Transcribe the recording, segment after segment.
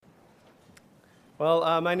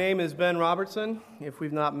Well, my name is Ben Robertson. If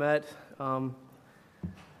we've not met,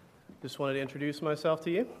 just wanted to introduce myself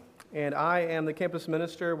to you. And I am the campus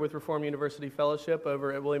minister with Reformed University Fellowship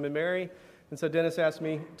over at William & Mary. And so Dennis asked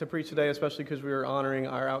me to preach today, especially because we were honoring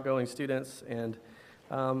our outgoing students. And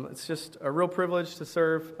it's just a real privilege to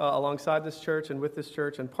serve alongside this church and with this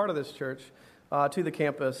church and part of this church to the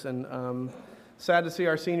campus. And sad to see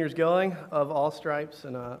our seniors going of all stripes.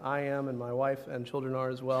 And I am, and my wife and children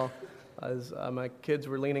are as well. As my kids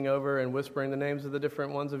were leaning over and whispering the names of the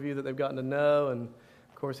different ones of you that they've gotten to know, and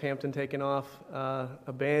of course Hampton taking off,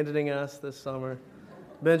 abandoning us this summer.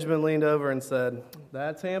 Benjamin leaned over and said,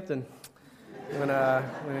 "That's Hampton." When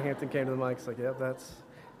Hampton came to the mic, he's like, "Yep,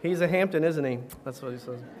 he's a Hampton, isn't he?" That's what he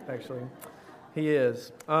says, actually. He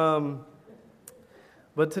is. But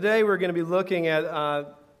today we're going to be looking at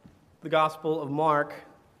the Gospel of Mark.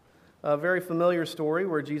 A very familiar story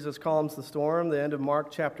where Jesus calms the storm, the end of Mark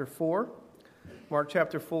chapter 4. Mark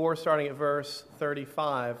chapter 4, starting at verse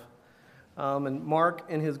 35. And Mark,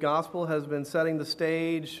 in his gospel, has been setting the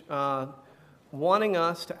stage, wanting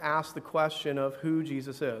us to ask the question of who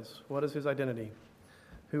Jesus is. What is his identity?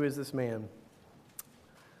 Who is this man?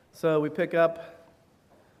 So we pick up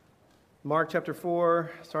Mark chapter 4,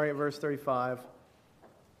 starting at verse 35.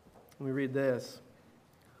 And we read this.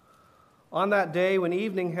 On that day, when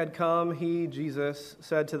evening had come, he, Jesus,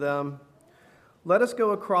 said to them, "Let us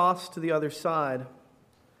go across to the other side."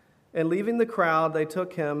 And leaving the crowd, they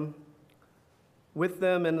took him with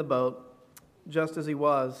them in the boat, just as he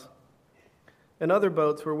was. And other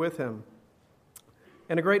boats were with him.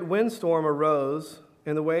 And a great windstorm arose,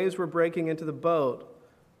 and the waves were breaking into the boat,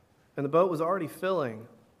 and the boat was already filling.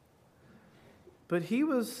 But he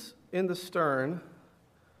was in the stern,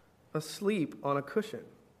 asleep on a cushion.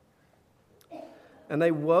 And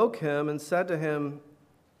they woke him and said to him,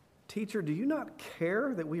 "Teacher, do you not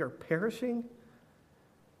care that we are perishing?"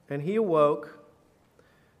 And he awoke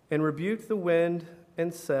and rebuked the wind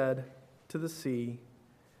and said to the sea,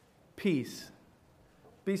 "Peace,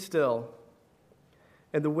 be still."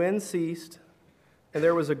 And the wind ceased, and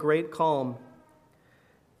there was a great calm.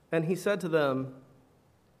 And he said to them,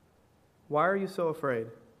 "Why are you so afraid?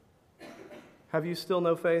 Have you still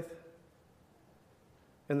no faith?"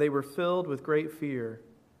 And they were filled with great fear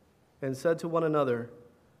and said to one another,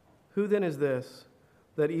 "Who then is this,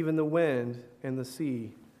 that even the wind and the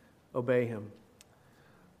sea obey him?"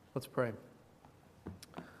 Let's pray.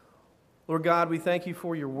 Lord God, we thank you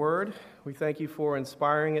for your word. We thank you for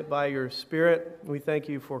inspiring it by your Spirit. We thank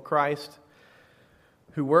you for Christ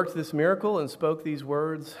who worked this miracle and spoke these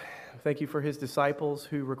words. Thank you for his disciples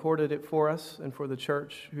who recorded it for us, and for the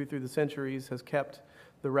church who through the centuries has kept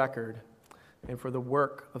the record, and for the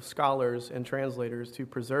work of scholars and translators to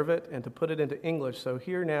preserve it and to put it into English. So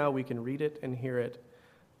here now we can read it and hear it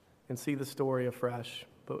and see the story afresh.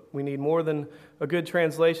 But we need more than a good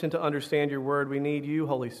translation to understand your word. We need you,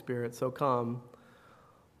 Holy Spirit. So come,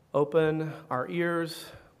 open our ears,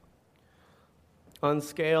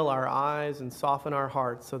 unscale our eyes, and soften our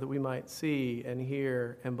hearts so that we might see and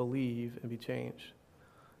hear and believe and be changed.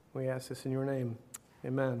 We ask this in your name.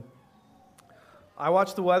 Amen. I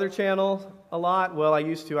watch the Weather Channel a lot. Well, I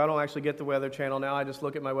used to. I don't actually get the Weather Channel now. I just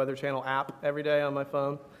look at my Weather Channel app every day on my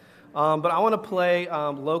phone. But I want to play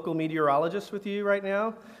local meteorologist with you right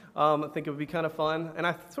now. I think it would be kind of fun. And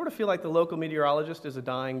I sort of feel like the local meteorologist is a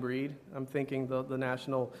dying breed. I'm thinking the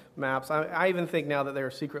national maps. I even think now that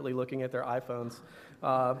they're secretly looking at their iPhones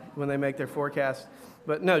when they make their forecast.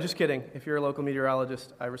 But no, just kidding. If you're a local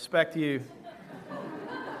meteorologist, I respect you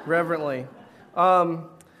reverently.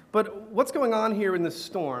 But what's going on here in this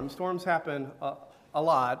storm? Storms happen a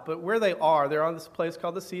lot, but where they are, they're on this place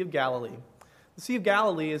called the Sea of Galilee. The Sea of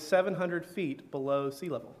Galilee is 700 feet below sea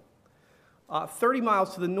level. 30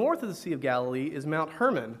 miles to the north of the Sea of Galilee is Mount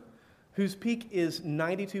Hermon, whose peak is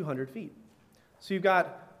 9,200 feet. So you've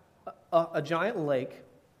got a giant lake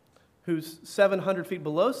who's 700 feet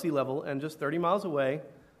below sea level, and just 30 miles away,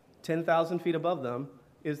 10,000 feet above them,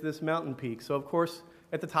 is this mountain peak. So of course,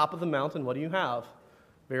 at the top of the mountain, what do you have?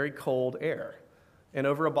 Very cold air. And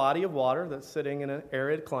over a body of water that's sitting in an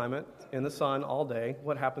arid climate in the sun all day,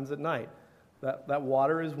 what happens at night? That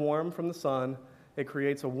water is warm from the sun. It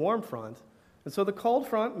creates a warm front. And so the cold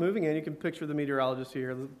front moving in, you can picture the meteorologist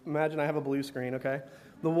here. Imagine I have a blue screen, okay?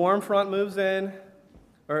 The warm front moves in,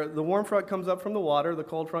 or the warm front comes up from the water, the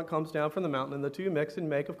cold front comes down from the mountain, and the two mix and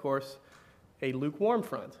make, of course, a lukewarm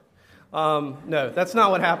front. No, that's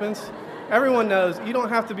not what happens. Everyone knows, you don't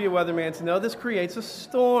have to be a weatherman to know this creates a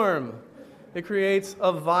storm. It creates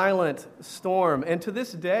a violent storm. And to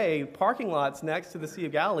this day, parking lots next to the Sea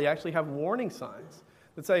of Galilee actually have warning signs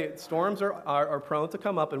that say storms are prone to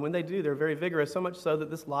come up, and when they do, they're very vigorous, so much so that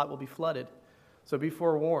this lot will be flooded. So be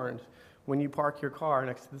forewarned when you park your car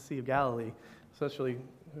next to the Sea of Galilee, especially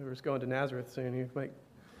whoever's going to Nazareth soon. You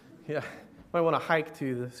might want to hike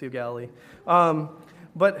to the Sea of Galilee.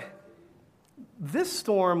 But this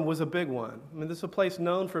storm was a big one. I mean, this is a place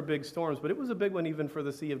known for big storms, but it was a big one even for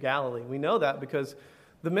the Sea of Galilee. We know that because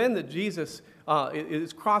the men that Jesus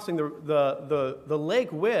is crossing the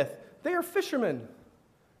lake with, they are fishermen.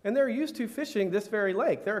 And they're used to fishing this very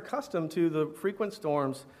lake. They're accustomed to the frequent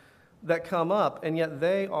storms that come up, and yet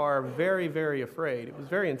they are very, very afraid. It was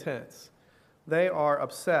very intense. They are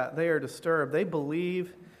upset. They are disturbed. They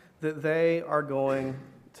believe that they are going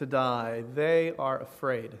to die. They are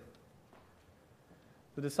afraid.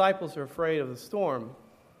 The disciples are afraid of the storm.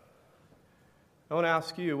 I want to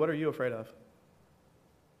ask you, what are you afraid of?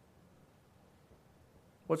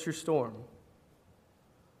 What's your storm?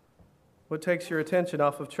 What takes your attention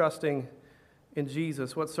off of trusting in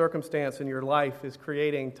Jesus? What circumstance in your life is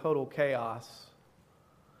creating total chaos?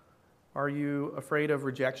 Are you afraid of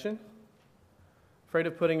rejection? Afraid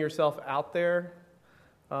of putting yourself out there?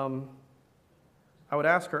 I would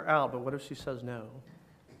ask her out, but what if she says no?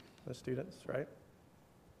 The students, right?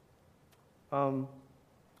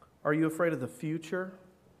 Are you afraid of the future,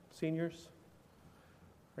 seniors?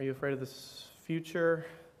 Are you afraid of this future?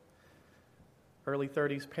 Early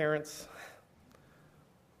 30s parents?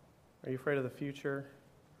 Are you afraid of the future?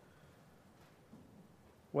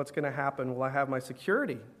 What's going to happen? Will I have my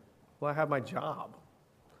security? Will I have my job?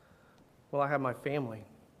 Will I have my family?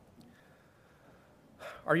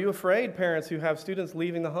 Are you afraid, parents who have students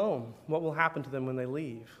leaving the home? What will happen to them when they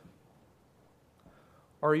leave?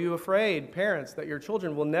 Are you afraid, parents, that your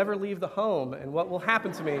children will never leave the home, and what will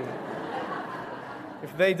happen to me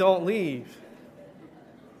if they don't leave?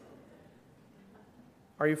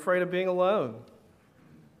 Are you afraid of being alone?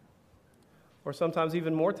 Or sometimes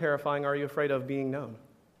even more terrifying, are you afraid of being known?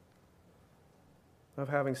 Of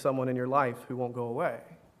having someone in your life who won't go away?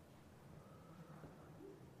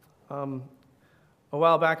 A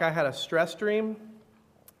while back, I had a stress dream.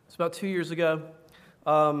 It's about 2 years ago.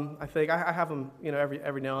 I think I have them,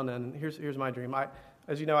 every now and then. Here's my dream.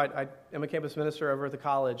 As you know, I am a campus minister over at the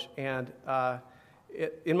college, and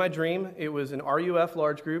in my dream, it was an RUF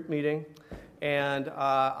large group meeting, and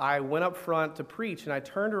I went up front to preach, and I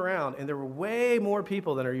turned around, and there were way more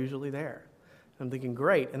people than are usually there. I'm thinking,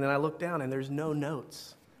 great, and then I look down, and there's no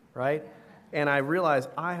notes, right? And I realized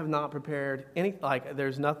I have not prepared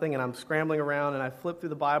there's nothing, and I'm scrambling around, and I flip through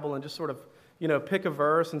the Bible and just sort of, pick a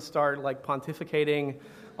verse and start pontificating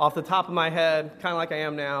off the top of my head, kind of like I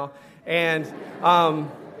am now. And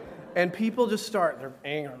people just start, they're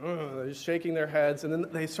angry, they're just shaking their heads, and then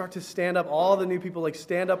they start to stand up. All the new people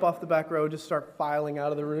stand up off the back row, just start filing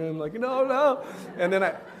out of the room, no. And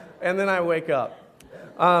then I wake up.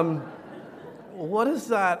 What does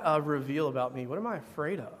that reveal about me? What am I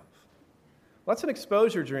afraid of? Well, that's an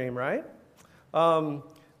exposure dream, right?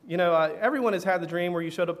 Everyone has had the dream where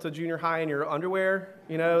you showed up to junior high in your underwear.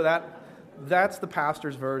 That's the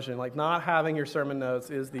pastor's version. Not having your sermon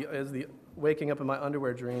notes is the waking up in my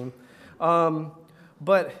underwear dream.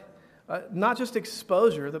 But not just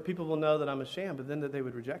exposure, that people will know that I'm a sham, but then that they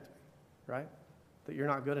would reject me, right? That you're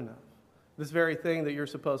not good enough. This very thing that you're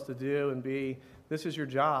supposed to do and be, this is your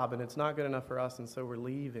job, and it's not good enough for us, and so we're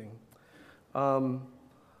leaving.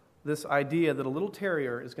 This idea that a little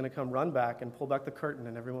terrier is going to come run back and pull back the curtain,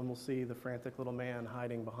 and everyone will see the frantic little man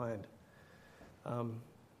hiding behind.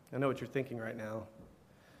 I know what you're thinking right now.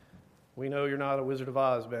 We know you're not a Wizard of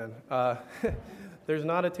Oz, Ben. There's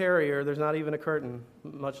not a terrier, there's not even a curtain,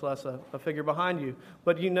 much less a figure behind you.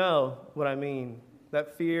 But you know what I mean.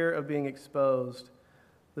 That fear of being exposed,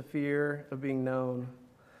 the fear of being known.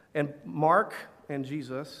 And Mark and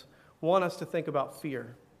Jesus want us to think about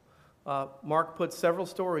fear. Mark puts several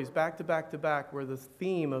stories back to back to back where the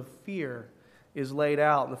theme of fear is laid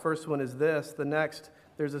out. And the first one is this. The next,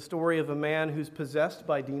 there's a story of a man who's possessed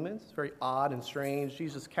by demons. It's very odd and strange.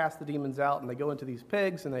 Jesus casts the demons out, and they go into these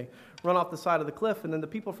pigs, and they run off the side of the cliff, and then the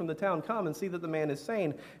people from the town come and see that the man is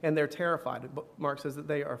sane, and they're terrified. Mark says that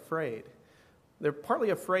they are afraid. They're partly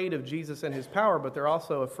afraid of Jesus and his power, but they're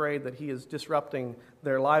also afraid that he is disrupting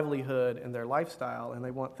their livelihood and their lifestyle, and they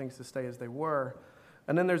want things to stay as they were.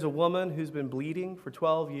 And then there's a woman who's been bleeding for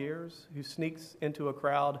 12 years, who sneaks into a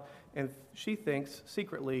crowd, and she thinks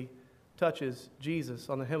secretly touches Jesus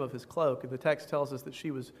on the hem of his cloak. And the text tells us that she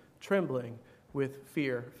was trembling with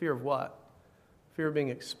fear. Fear of what? Fear of being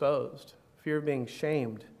exposed. Fear of being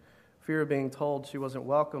shamed. Fear of being told she wasn't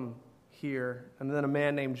welcome here. And then a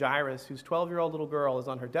man named Jairus, whose 12-year-old little girl is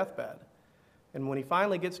on her deathbed. And when he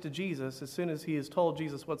finally gets to Jesus, as soon as he has told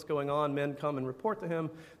Jesus what's going on, men come and report to him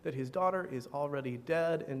that his daughter is already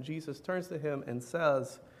dead. And Jesus turns to him and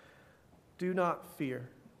says, "Do not fear,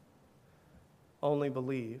 only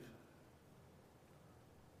believe."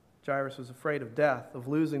 Jairus was afraid of death, of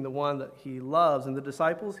losing the one that he loves. And the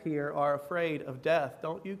disciples here are afraid of death.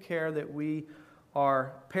 Don't you care that we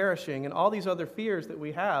are perishing? And all these other fears that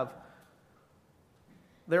we have,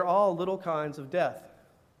 they're all little kinds of death.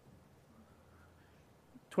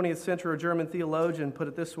 20th century German theologian put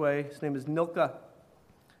it this way. His name is Nilke.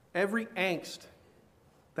 Every angst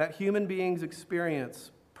that human beings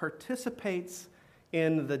experience participates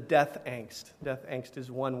in the death angst. Death angst is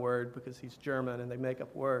one word because he's German and they make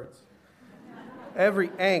up words. Every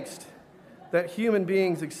angst that human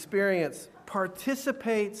beings experience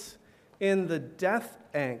participates in the death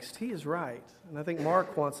angst. He is right. And I think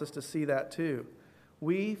Mark wants us to see that too.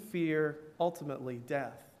 We fear ultimately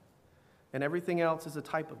death. And everything else is a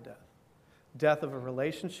type of death. Death of a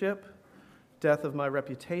relationship, death of my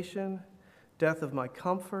reputation, death of my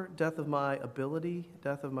comfort, death of my ability,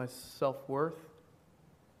 death of my self-worth.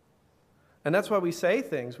 And that's why we say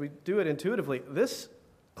things. We do it intuitively. This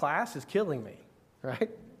class is killing me, right?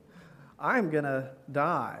 I'm going to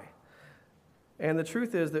die. And the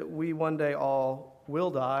truth is that we one day all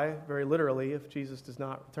will die, very literally, if Jesus does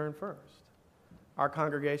not return first. Our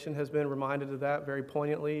congregation has been reminded of that very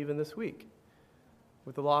poignantly even this week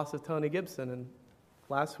with the loss of Tony Gibson. And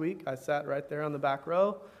last week, I sat right there on the back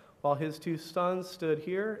row while his two sons stood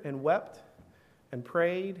here and wept and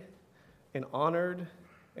prayed and honored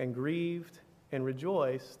and grieved and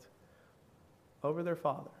rejoiced over their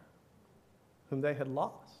father, whom they had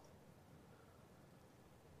lost.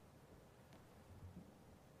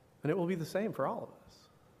 And it will be the same for all of us.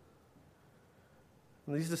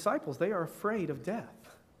 And these disciples, they are afraid of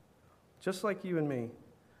death, just like you and me.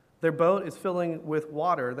 Their boat is filling with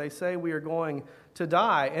water. They say we are going to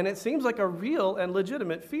die. And it seems like a real and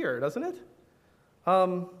legitimate fear, doesn't it?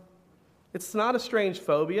 It's not a strange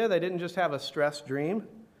phobia. They didn't just have a stress dream.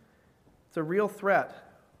 It's a real threat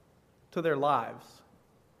to their lives.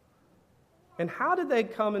 And how did they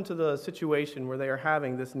come into the situation where they are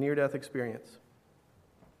having this near-death experience?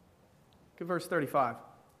 Look at verse 35.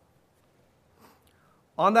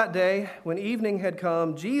 On that day, when evening had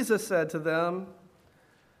come, Jesus said to them,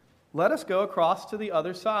 "Let us go across to the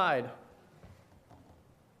other side."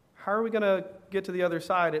 How are we going to get to the other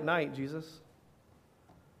side at night, Jesus?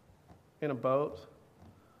 In a boat?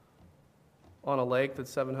 On a lake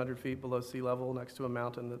that's 700 feet below sea level next to a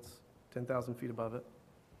mountain that's 10,000 feet above it?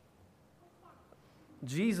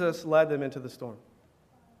 Jesus led them into the storm.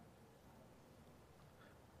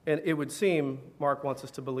 And it would seem, Mark wants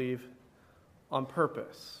us to believe, on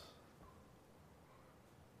purpose.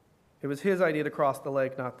 It was his idea to cross the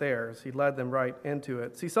lake, not theirs. He led them right into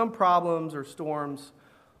it. See, some problems or storms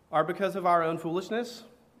are because of our own foolishness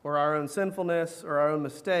or our own sinfulness or our own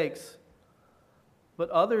mistakes. But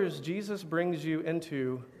others, Jesus brings you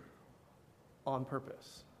into on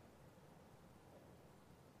purpose.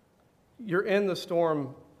 You're in the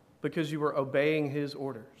storm because you were obeying his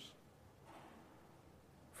orders.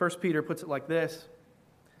 1 Peter puts it like this: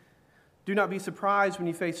 "Do not be surprised when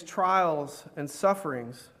you face trials and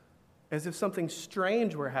sufferings, as if something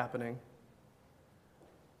strange were happening."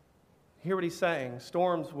 Hear what he's saying.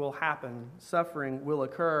 Storms will happen. Suffering will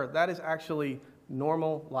occur. That is actually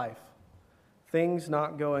normal life. Things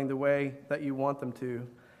not going the way that you want them to.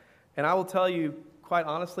 And I will tell you, quite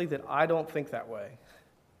honestly, that I don't think that way.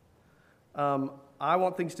 I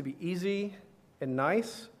want things to be easy and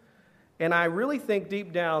nice. And I really think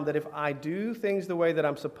deep down that if I do things the way that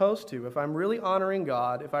I'm supposed to, if I'm really honoring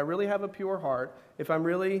God, if I really have a pure heart, if I'm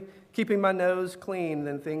really keeping my nose clean,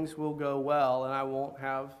 then things will go well and I won't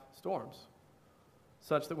have storms.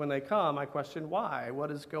 Such that when they come, I question why,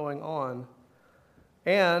 what is going on?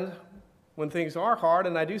 And when things are hard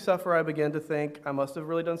and I do suffer, I begin to think I must have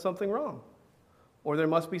really done something wrong. Or there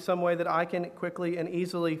must be some way that I can quickly and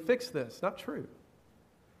easily fix this. Not true.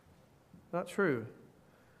 Not true.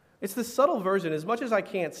 It's the subtle version. As much as I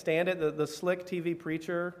can't stand it, the slick TV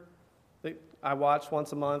preacher that I watch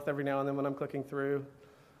once a month every now and then when I'm clicking through,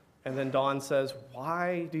 and then Dawn says,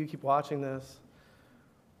 "Why do you keep watching this?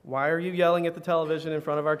 Why are you yelling at the television in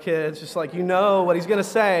front of our kids?" Just like you know what he's going to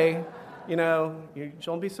say. You know, you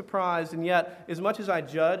don't be surprised. And yet, as much as I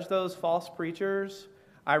judge those false preachers,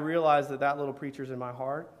 I realize that little preacher's in my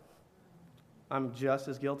heart. I'm just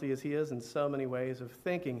as guilty as he is in so many ways of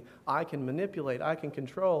thinking I can manipulate, I can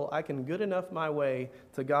control, I can good enough my way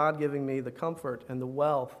to God giving me the comfort and the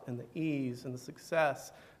wealth and the ease and the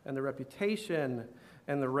success and the reputation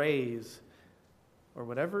and the raise. or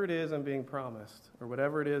whatever it is I'm being promised, or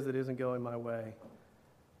whatever it is that isn't going my way.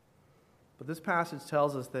 But this passage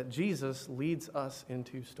tells us that Jesus leads us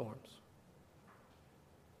into storms.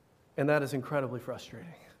 And that is incredibly frustrating,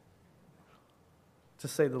 to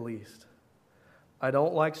say the least. I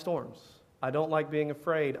don't like storms. I don't like being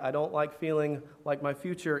afraid. I don't like feeling like my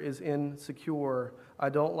future is insecure. I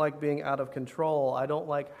don't like being out of control. I don't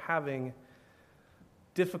like having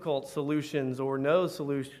difficult solutions or no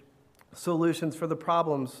solutions for the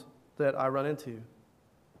problems that I run into.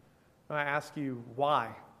 I ask you,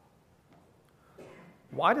 why?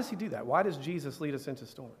 Why does he do that? Why does Jesus lead us into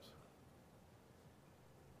storms?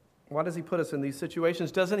 Why does he put us in these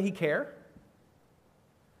situations? Doesn't he care?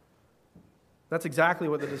 That's exactly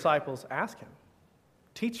what the disciples ask him.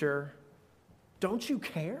 Teacher, don't you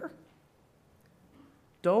care?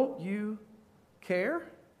 Don't you care?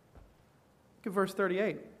 Look at verse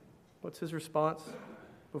 38. What's his response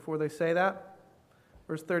before they say that?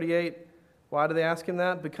 Verse 38, why do they ask him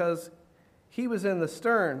that? Because he was in the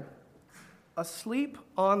stern, asleep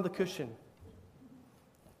on the cushion.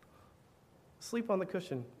 Asleep on the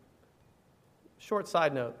cushion. Short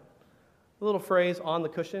side note. A little phrase, on the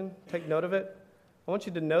cushion, take note of it. I want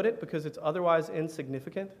you to note it because it's otherwise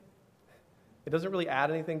insignificant. It doesn't really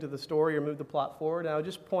add anything to the story or move the plot forward. And I would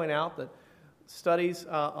just point out that studies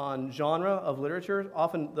on genre of literature,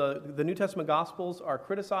 often the New Testament Gospels are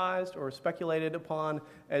criticized or speculated upon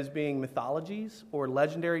as being mythologies or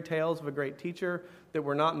legendary tales of a great teacher that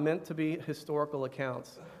were not meant to be historical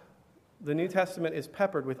accounts. The New Testament is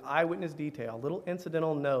peppered with eyewitness detail, little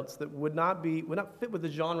incidental notes that would not fit with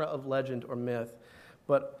the genre of legend or myth,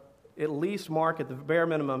 but at least Mark, at the bare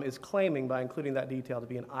minimum, is claiming by including that detail to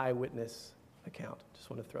be an eyewitness account. Just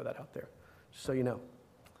want to throw that out there, just so you know.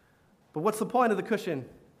 But what's the point of the cushion?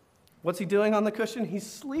 What's he doing on the cushion? He's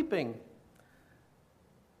sleeping.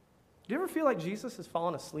 Do you ever feel like Jesus has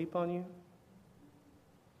fallen asleep on you?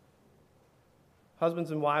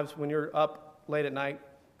 Husbands and wives, when you're up late at night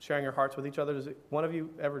sharing your hearts with each other, does one of you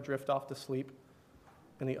ever drift off to sleep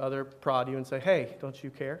and the other prod you and say, hey, don't you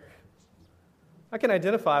care? I can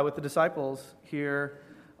identify with the disciples here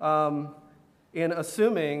in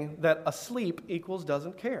assuming that asleep equals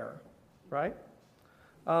doesn't care, right?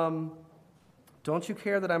 Don't you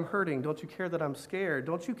care that I'm hurting? Don't you care that I'm scared?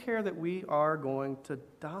 Don't you care that we are going to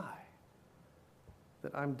die?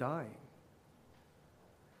 That I'm dying?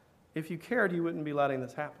 If you cared, you wouldn't be letting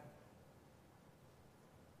this happen.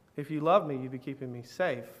 If you love me, you'd be keeping me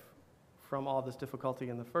safe from all this difficulty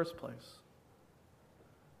in the first place.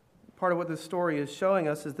 Part of what this story is showing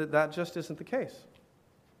us is that just isn't the case.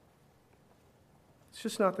 It's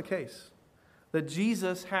just not the case. That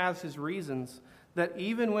Jesus has his reasons that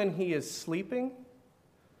even when he is sleeping,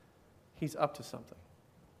 he's up to something.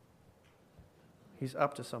 He's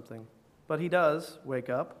up to something. But he does wake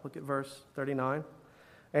up. Look at verse 39.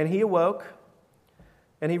 And he awoke,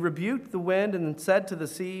 and he rebuked the wind and said to the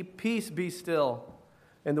sea, peace, be still.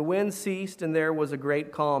 And the wind ceased, and there was a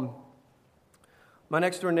great calm. My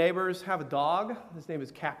next door neighbors have a dog. His name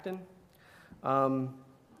is Captain. Captain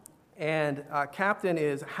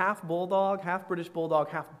is half bulldog, half British bulldog,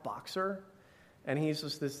 half boxer. And he's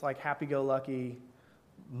just this like happy-go-lucky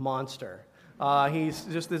monster. He's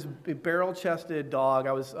just this barrel-chested dog.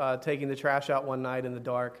 I was taking the trash out one night in the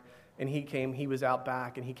dark, and he was out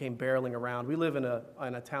back, and he came barreling around. We live in a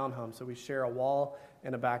townhome, so we share a wall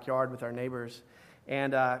and a backyard with our neighbors.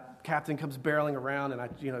 And Captain comes barreling around, and I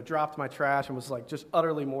dropped my trash and was like just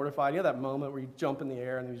utterly mortified. You know that moment where you jump in the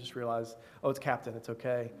air and you just realize, oh, it's Captain, it's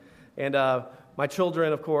okay. And my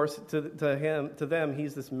children, of course, to them,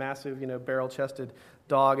 he's this massive, barrel-chested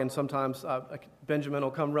dog. And sometimes Benjamin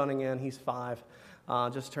will come running in. He's 5,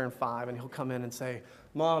 just turned 5, and he'll come in and say,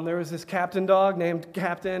 Mom, there was this Captain dog named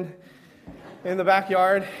Captain in the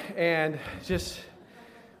backyard, and just,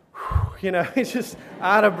 he's just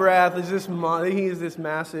out of breath. He's this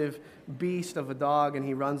massive beast of a dog, and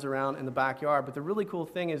he runs around in the backyard. But the really cool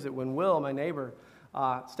thing is that when Will, my neighbor,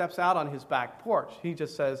 steps out on his back porch, he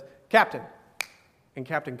just says, Captain, and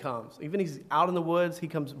Captain comes. Even if he's out in the woods, he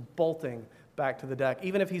comes bolting back to the deck.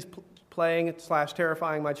 Even if he's playing /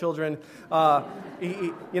 terrifying my children,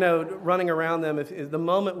 running around them, if the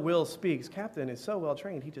moment Will speaks, Captain is so well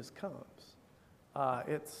trained, he just comes.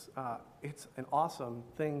 It's an awesome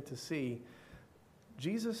thing to see.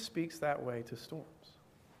 Jesus speaks that way to storms.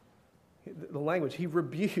 The language, he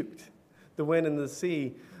rebuked the wind and the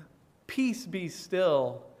sea. Peace, be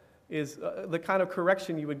still is the kind of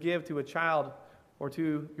correction you would give to a child or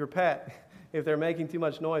to your pet if they're making too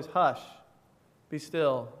much noise. Hush, be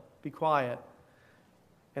still, be quiet.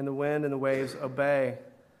 And the wind and the waves obey.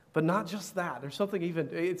 But not just that. There's something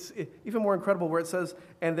even more incredible where it says,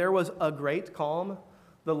 and there was a great calm.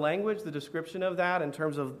 The language, the description of that in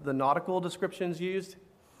terms of the nautical descriptions used.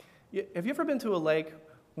 Have you ever been to a lake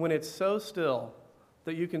when it's so still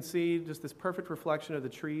that you can see just this perfect reflection of the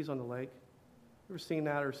trees on the lake? Ever seen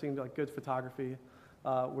that or seen like good photography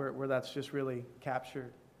where that's just really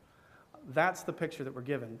captured? That's the picture that we're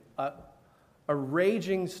given. A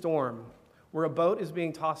raging storm where a boat is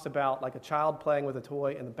being tossed about like a child playing with a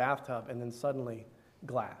toy in the bathtub, and then suddenly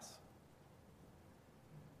glass.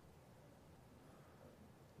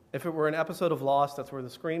 If it were an episode of Lost, that's where the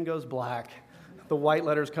screen goes black, the white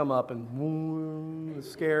letters come up, and boom,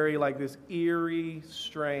 scary, like this eerie,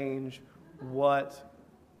 strange, what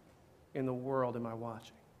in the world am I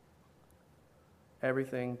watching?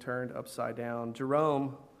 Everything turned upside down.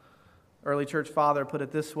 Jerome, early church father, put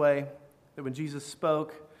it this way, that when Jesus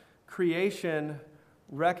spoke, creation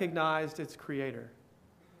recognized its creator.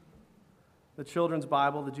 The Children's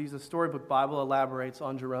Bible, the Jesus Storybook Bible, elaborates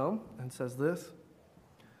on Jerome and says this: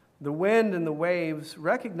 the wind and the waves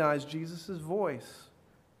recognized Jesus' voice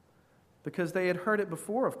because they had heard it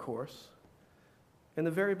before, of course, in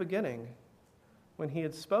the very beginning when he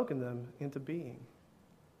had spoken them into being.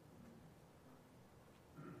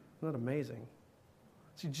 Isn't that amazing?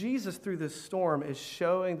 See, Jesus, through this storm, is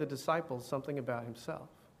showing the disciples something about himself,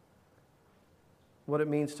 what it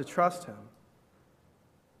means to trust him.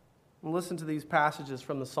 And listen to these passages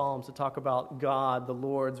from the Psalms that talk about God, the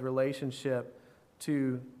Lord's relationship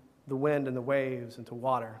to the wind and the waves and to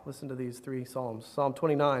water. Listen to these three Psalms. Psalm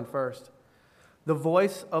 29 first. The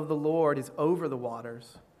voice of the Lord is over the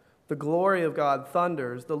waters. The glory of God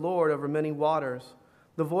thunders, the Lord over many waters.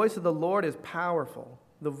 The voice of the Lord is powerful.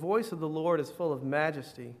 The voice of the Lord is full of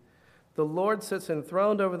majesty. The Lord sits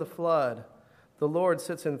enthroned over the flood. The Lord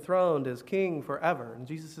sits enthroned as king forever. And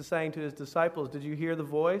Jesus is saying to his disciples, did you hear the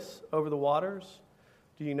voice over the waters?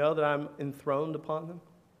 Do you know that I'm enthroned upon them?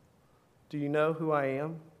 Do you know who I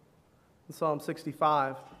am? In Psalm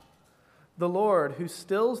 65, the Lord who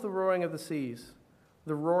stills the roaring of the seas,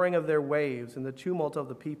 the roaring of their waves and the tumult of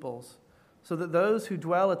the peoples, so that those who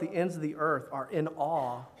dwell at the ends of the earth are in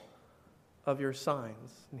awe of your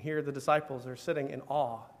signs. And here the disciples are sitting in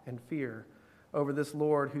awe and fear over this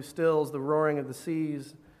Lord who stills the roaring of the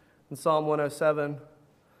seas. In Psalm 107,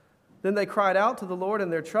 then they cried out to the Lord in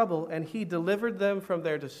their trouble, and he delivered them from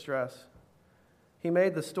their distress. He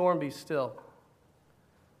made the storm be still,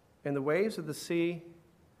 and the waves of the sea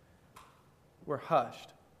were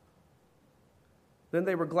hushed. Then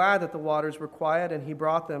they were glad that the waters were quiet, and he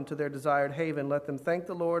brought them to their desired haven. Let them thank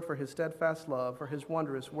the Lord for his steadfast love, for his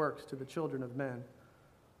wondrous works to the children of men.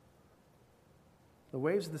 The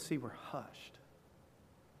waves of the sea were hushed.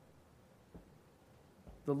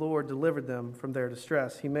 The Lord delivered them from their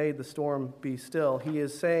distress. He made the storm be still. He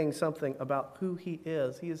is saying something about who he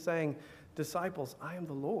is. He is saying, disciples, I am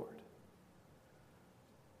the Lord.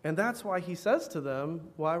 And that's why he says to them,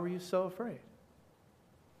 why were you so afraid?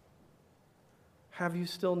 Have you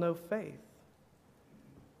still no faith?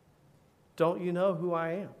 Don't you know who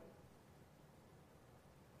I am?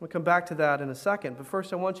 We'll come back to that in a second. But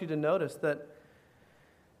first I want you to notice that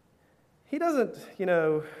he doesn't,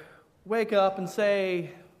 wake up and say,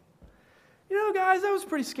 guys, that was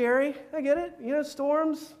pretty scary. I get it.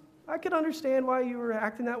 Storms. I could understand why you were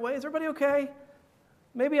acting that way. Is everybody okay?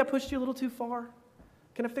 Maybe I pushed you a little too far.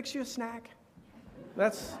 Can I fix you a snack?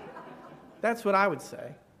 That's what I would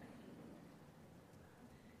say.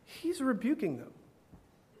 He's rebuking them.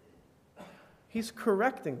 He's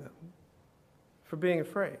correcting them for being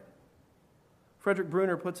afraid. Frederick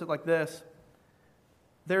Bruner puts it like this: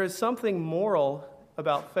 there is something moral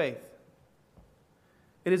about faith.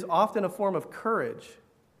 It is often a form of courage,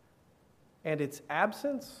 and its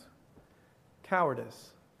absence,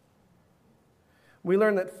 cowardice. We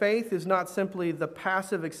learn that faith is not simply the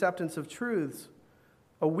passive acceptance of truths,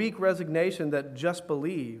 a weak resignation that just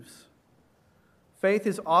believes. Faith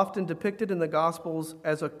is often depicted in the Gospels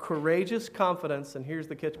as a courageous confidence, and here's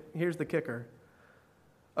the kicker,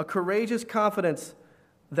 a courageous confidence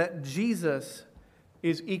that Jesus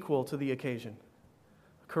is equal to the occasion.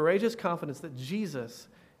 A courageous confidence that Jesus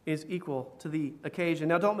is equal to the occasion.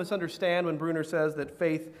 Now, don't misunderstand when Bruner says that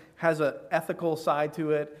faith has an ethical side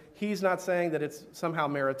to it. He's not saying that it's somehow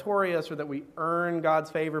meritorious or that we earn God's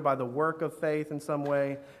favor by the work of faith in some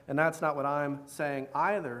way, and that's not what I'm saying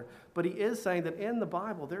either. But he is saying that in the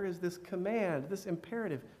Bible there is this command, this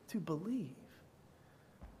imperative to believe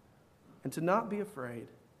and to not be afraid.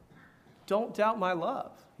 Don't doubt my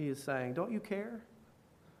love, he is saying. Don't you care?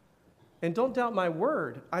 And don't doubt my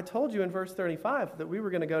word. I told you in verse 35 that we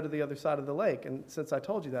were going to go to the other side of the lake, and since I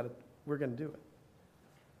told you that, we're going to do it.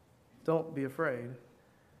 Don't be afraid.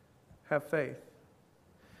 Have faith.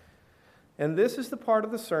 And this is the part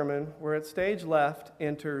of the sermon where at stage left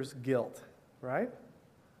enters guilt, right?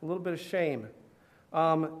 A little bit of shame.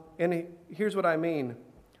 And here's what I mean.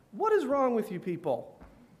 What is wrong with you people?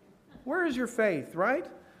 Where is your faith, right?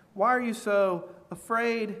 Why are you so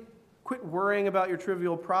afraid? Quit worrying about your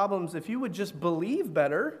trivial problems. If you would just believe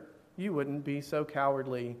better, you wouldn't be so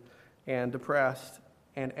cowardly and depressed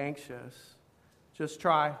and anxious. Just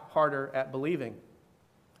try harder at believing.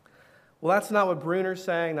 Well, that's not what Bruner's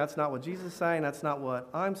saying. That's not what Jesus is saying. That's not what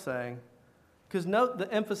I'm saying. Because note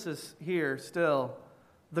the emphasis here still.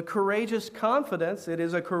 The courageous confidence, it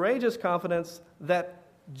is a courageous confidence that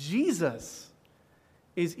Jesus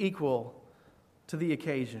is equal to the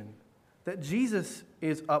occasion. That Jesus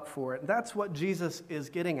is up for it. That's what Jesus is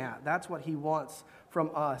getting at. That's what he wants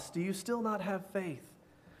from us. Do you still not have faith?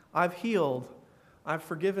 I've healed. I've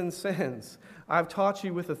forgiven sins. I've taught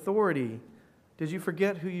you with authority. Did you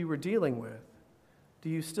forget who you were dealing with? Do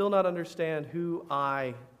you still not understand who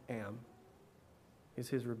I am? Is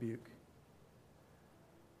his rebuke.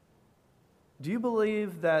 Do you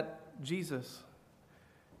believe that Jesus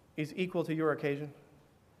is equal to your occasion?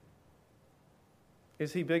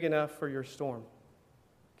 Is he big enough for your storm?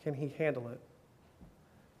 Can he handle it?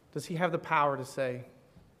 Does he have the power to say,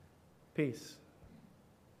 peace,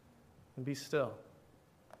 and be still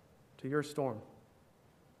to your storm?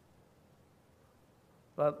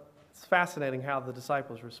 But it's fascinating how the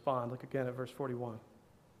disciples respond. Look again at verse 41.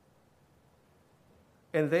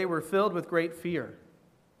 And they were filled with great fear.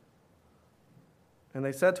 And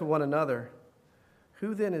they said to one another,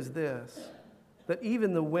 who then is this, that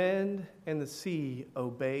even the wind and the sea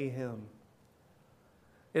obey him?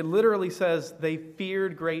 It literally says they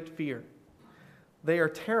feared great fear. They are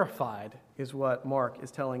terrified, is what Mark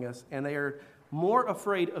is telling us, and they are more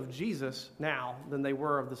afraid of Jesus now than they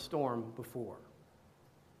were of the storm before.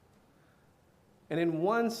 And in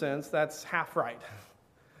one sense, that's half right.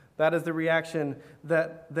 That is the reaction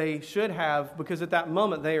that they should have, because at that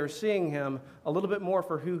moment they are seeing him a little bit more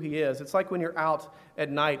for who he is. It's like when you're out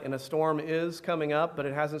at night and a storm is coming up, but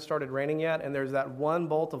it hasn't started raining yet, and there's that one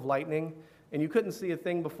bolt of lightning, and you couldn't see a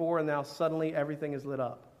thing before, and now suddenly everything is lit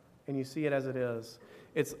up, and you see it as it is.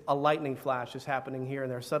 It's a lightning flash is happening here,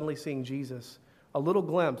 and they're suddenly seeing Jesus. A little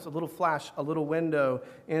glimpse, a little flash, a little window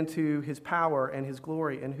into his power and his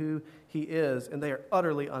glory and who he is, and they are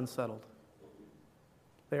utterly unsettled.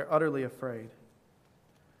 They are utterly afraid.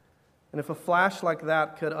 And if a flash like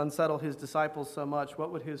that could unsettle his disciples so much,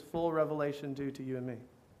 what would his full revelation do to you and me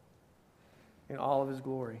in all of his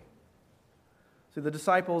glory? See, the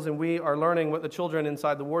disciples and we are learning what the children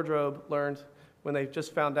inside the wardrobe learned when they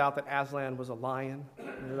just found out that Aslan was a lion.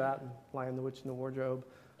 Remember that? Lion, the Witch, and the Wardrobe.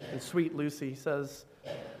 And sweet Lucy says,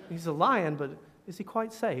 he's a lion, but is he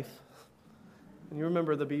quite safe? And you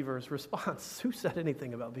remember the beaver's response. Who said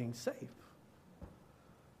anything about being safe?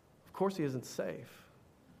 Of course he isn't safe.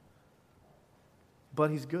 But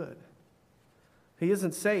he's good. He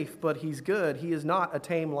isn't safe, but he's good. He is not a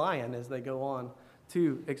tame lion, as they go on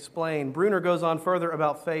to explain. Bruner goes on further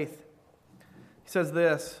about faith. He says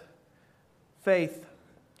this, faith,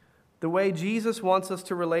 the way Jesus wants us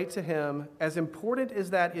to relate to him, as important as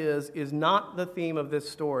that is not the theme of this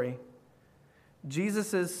story.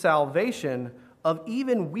 Jesus' salvation of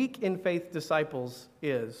even weak in faith disciples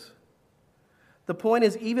is. The point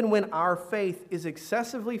is, even when our faith is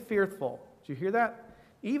excessively fearful, do you hear that?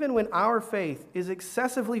 Even when our faith is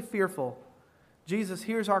excessively fearful, Jesus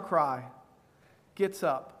hears our cry, gets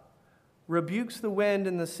up, rebukes the wind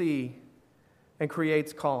and the sea, and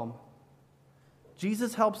creates calm.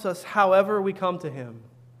 Jesus helps us however we come to him.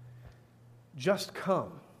 Just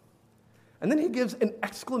come. And then he gives an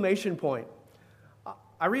exclamation point.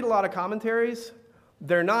 I read a lot of commentaries.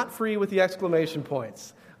 They're not free with the exclamation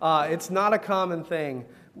points. It's not a common thing.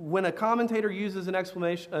 When a commentator uses an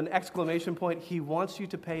exclamation point, he wants you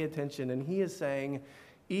to pay attention. And he is saying,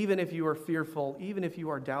 even if you are fearful, even if you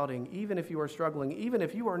are doubting, even if you are struggling, even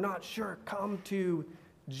if you are not sure, come to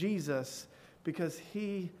Jesus because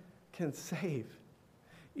he can save.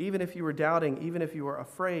 Even if you are doubting, even if you are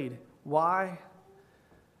afraid. Why?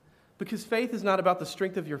 Because faith is not about the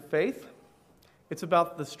strength of your faith. It's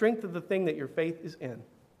about the strength of the thing that your faith is in.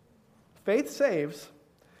 Faith saves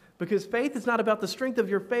because faith is not about the strength of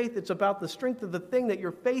your faith. It's about the strength of the thing that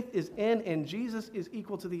your faith is in, and Jesus is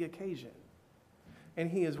equal to the occasion. And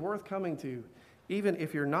he is worth coming to, even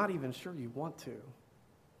if you're not even sure you want to,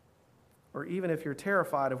 or even if you're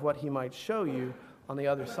terrified of what he might show you on the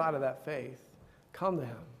other side of that faith. Come to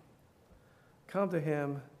him. Come to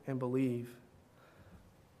him and believe.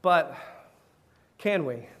 But can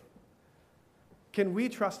we? Can we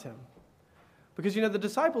trust him? Because, the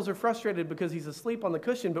disciples are frustrated because he's asleep on the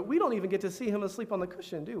cushion, but we don't even get to see him asleep on the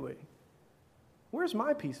cushion, do we? Where's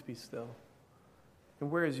my peace be still? And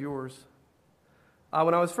where is yours?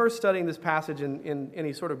 When I was first studying this passage in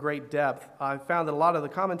any sort of great depth, I found that a lot of the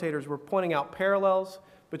commentators were pointing out parallels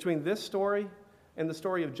between this story and the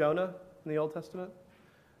story of Jonah in the Old Testament.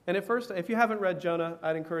 And at first, if you haven't read Jonah,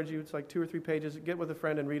 I'd encourage you, it's like 2 or 3 pages, get with a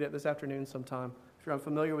friend and read it this afternoon sometime, if you're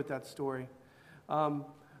unfamiliar with that story.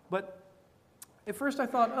 But at first I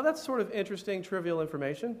thought, oh, that's sort of interesting, trivial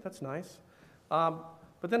information. That's nice.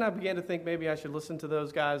 But then I began to think maybe I should listen to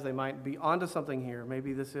those guys. They might be onto something here.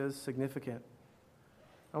 Maybe this is significant.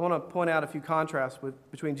 I want to point out a few contrasts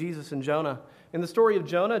between Jesus and Jonah. In the story of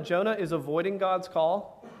Jonah, Jonah is avoiding God's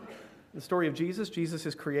call. In the story of Jesus, Jesus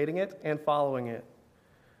is creating it and following it.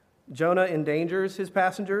 Jonah endangers his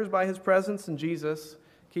passengers by his presence, and Jesus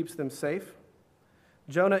keeps them safe.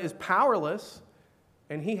 Jonah is powerless,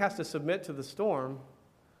 and he has to submit to the storm.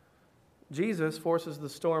 Jesus forces the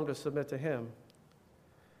storm to submit to him.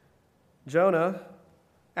 Jonah,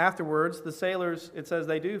 afterwards, the sailors, it says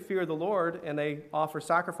they do fear the Lord, and they offer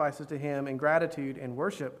sacrifices to him in gratitude and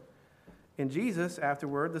worship. In Jesus,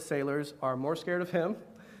 afterward, the sailors are more scared of him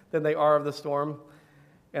than they are of the storm,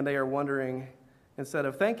 and they are wondering, instead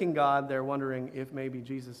of thanking God, they're wondering if maybe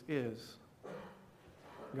Jesus is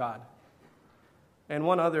God. And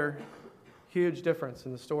one other huge difference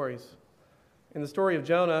in the stories. In the story of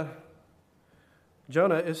Jonah,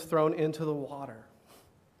 Jonah is thrown into the water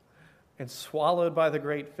and swallowed by the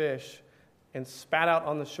great fish and spat out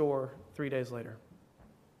on the shore 3 days later.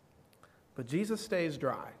 But Jesus stays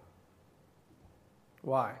dry.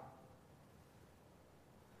 Why?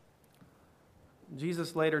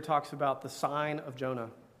 Jesus later talks about the sign of Jonah,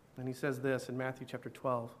 and he says this in Matthew chapter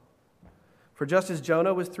 12. For just as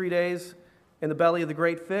Jonah was 3 days in the belly of the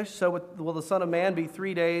great fish, so will the Son of Man be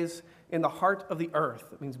 3 days in the heart of the earth.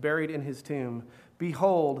 That means buried in his tomb.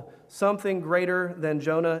 Behold, something greater than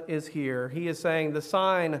Jonah is here. He is saying the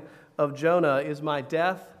sign of Jonah is my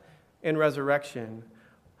death and resurrection.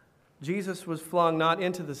 Jesus was flung not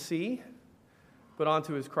into the sea, but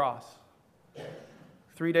onto his cross.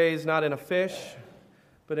 3 days not in a fish,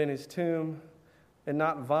 but in his tomb, and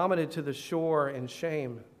not vomited to the shore in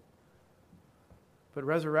shame, but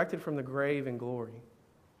resurrected from the grave in glory.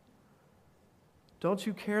 Don't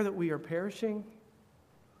you care that we are perishing?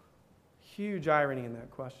 Huge irony in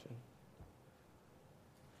that question.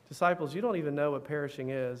 Disciples, you don't even know what perishing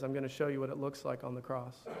is. I'm going to show you what it looks like on the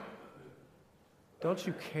cross. Don't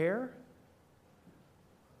you care?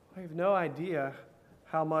 I have no idea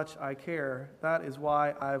how much I care. That is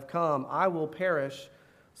why I've come. I will perish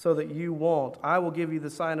so that you won't. I will give you the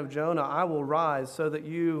sign of Jonah. I will rise so that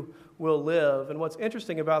you will live. And what's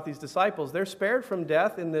interesting about these disciples, they're spared from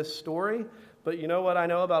death in this story, but you know what I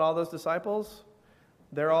know about all those disciples?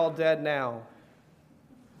 They're all dead now.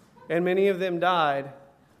 And many of them died,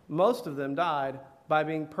 most of them died by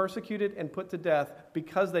being persecuted and put to death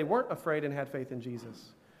because they weren't afraid and had faith in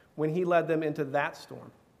Jesus when he led them into that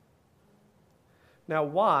storm. Now,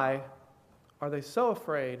 why are they so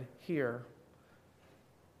afraid here,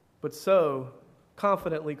 but so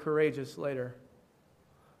confidently courageous later?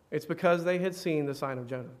 It's because they had seen the sign of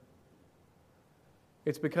Jonah.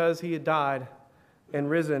 It's because he had died and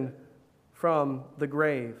risen from the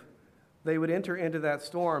grave. They would enter into that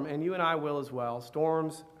storm, and you and I will as well.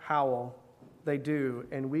 Storms howl. They do.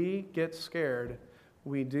 And we get scared.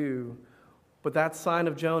 We do. But that sign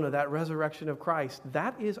of Jonah, that resurrection of Christ,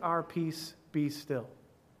 that is our peace. Be still.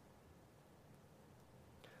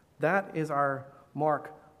 That is our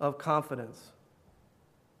mark of confidence.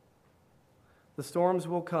 The storms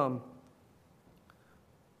will come,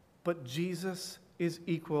 but Jesus is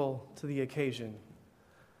equal to the occasion,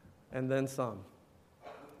 and then some.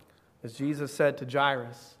 As Jesus said to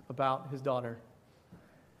Jairus about his daughter,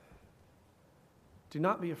 do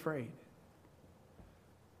not be afraid,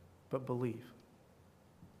 but believe.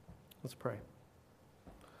 Let's pray.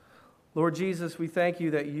 Lord Jesus, we thank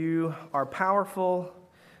you that you are powerful,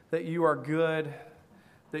 that you are good,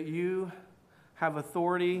 that you have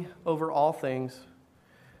authority over all things.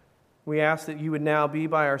 We ask that you would now be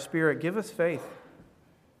by our Spirit. Give us faith.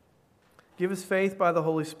 Give us faith by the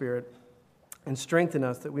Holy Spirit and strengthen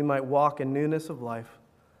us that we might walk in newness of life.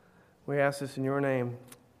 We ask this in your name.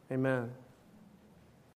 Amen.